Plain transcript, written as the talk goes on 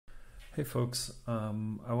Hey folks,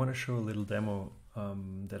 I want to show a little demo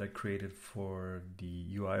that I created for the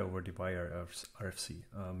UI over the wire RFC.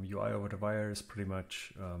 UI over the wire is pretty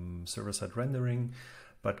much server-side rendering,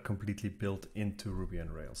 but completely built into Ruby on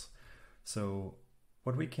Rails. So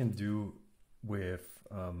what we can do with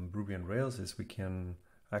Ruby on Rails is we can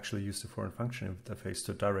actually use the foreign function interface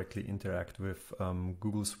to directly interact with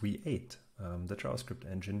Google's V8, the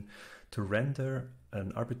JavaScript engine, to render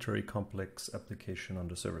an arbitrary complex application on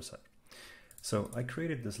the server side. So I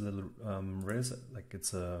created this little Rails, like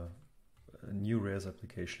it's a new Rails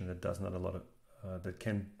application that does not a lot of, that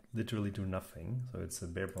can literally do nothing. So it's a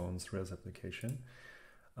bare bones Rails application.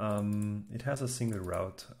 It has a single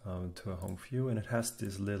route to a home view, and it has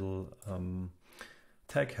this little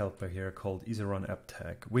tag helper here called isorun app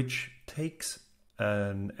tag, which takes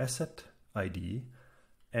an asset ID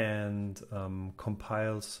and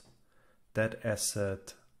compiles that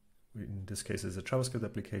asset, in this case is a JavaScript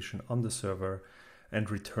application, on the server and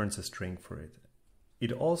returns a string for it.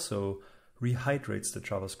 It also rehydrates the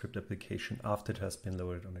JavaScript application after it has been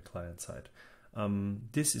loaded on the client side.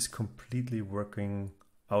 This is completely working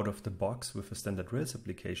out of the box with a standard Rails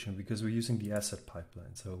application because we're using the asset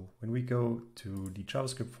pipeline. So when we go to the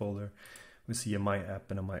JavaScript folder, we see a my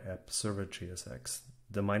app and a my app server JSX.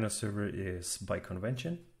 The minor server is by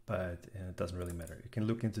convention, but it doesn't really matter. You can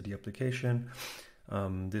look into the application.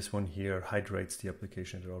 This one here hydrates the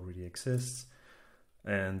application that already exists,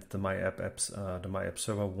 and the my app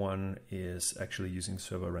server one is actually using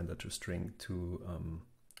server render to string to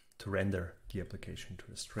render the application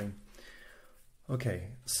to a string.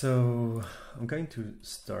 Okay, so I'm going to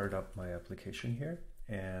start up my application here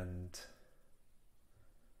and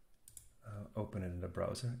open it in the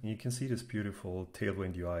browser. And you can see this beautiful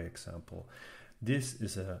Tailwind UI example. This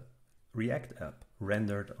is a React app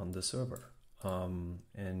rendered on the server.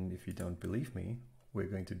 And if you don't believe me, we're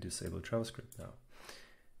going to disable JavaScript now.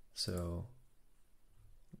 So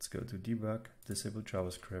let's go to debug, disable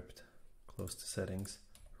JavaScript, close the settings,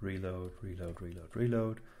 reload, reload, reload,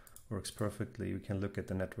 reload. Works perfectly. We can look at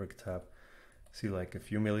the network tab, see like a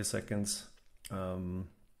few milliseconds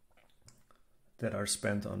that are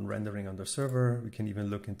spent on rendering on the server. We can even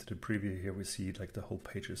look into the preview here. We see like the whole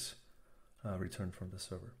pages returned from the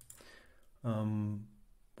server.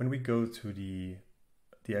 When we go to the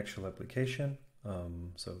actual application,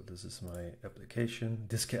 so this is my application.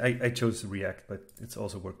 I chose React, but it's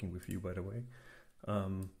also working with Vue, by the way.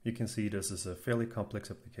 You can see this is a fairly complex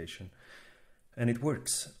application, and it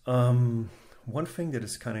works. One thing that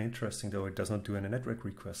is kind of interesting, though, it does not do any network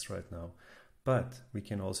requests right now, but we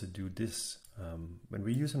can also do this. When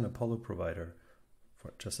we use an Apollo provider,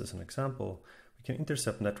 for just as an example, we can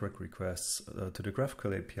intercept network requests to the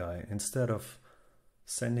GraphQL API. Instead of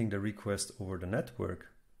sending the request over the network,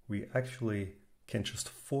 we actually can just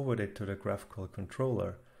forward it to the GraphQL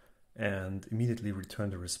controller and immediately return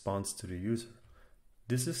the response to the user.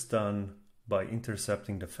 This is done by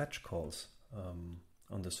intercepting the fetch calls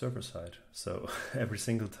on the server side. So every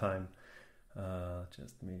single time,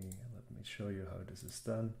 let me show you how this is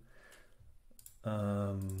done.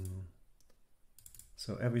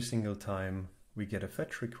 So every single time we get a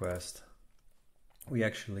fetch request, we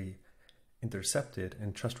actually intercept it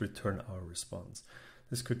and just return our response.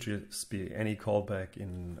 This could just be any callback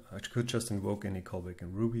it could just invoke any callback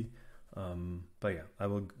in Ruby. But yeah, I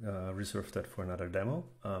will reserve that for another demo,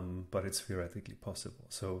 but it's theoretically possible.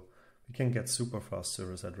 So we can get super fast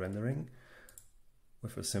server-side rendering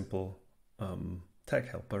with a simple tag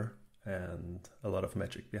helper and a lot of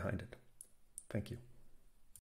magic behind it. Thank you.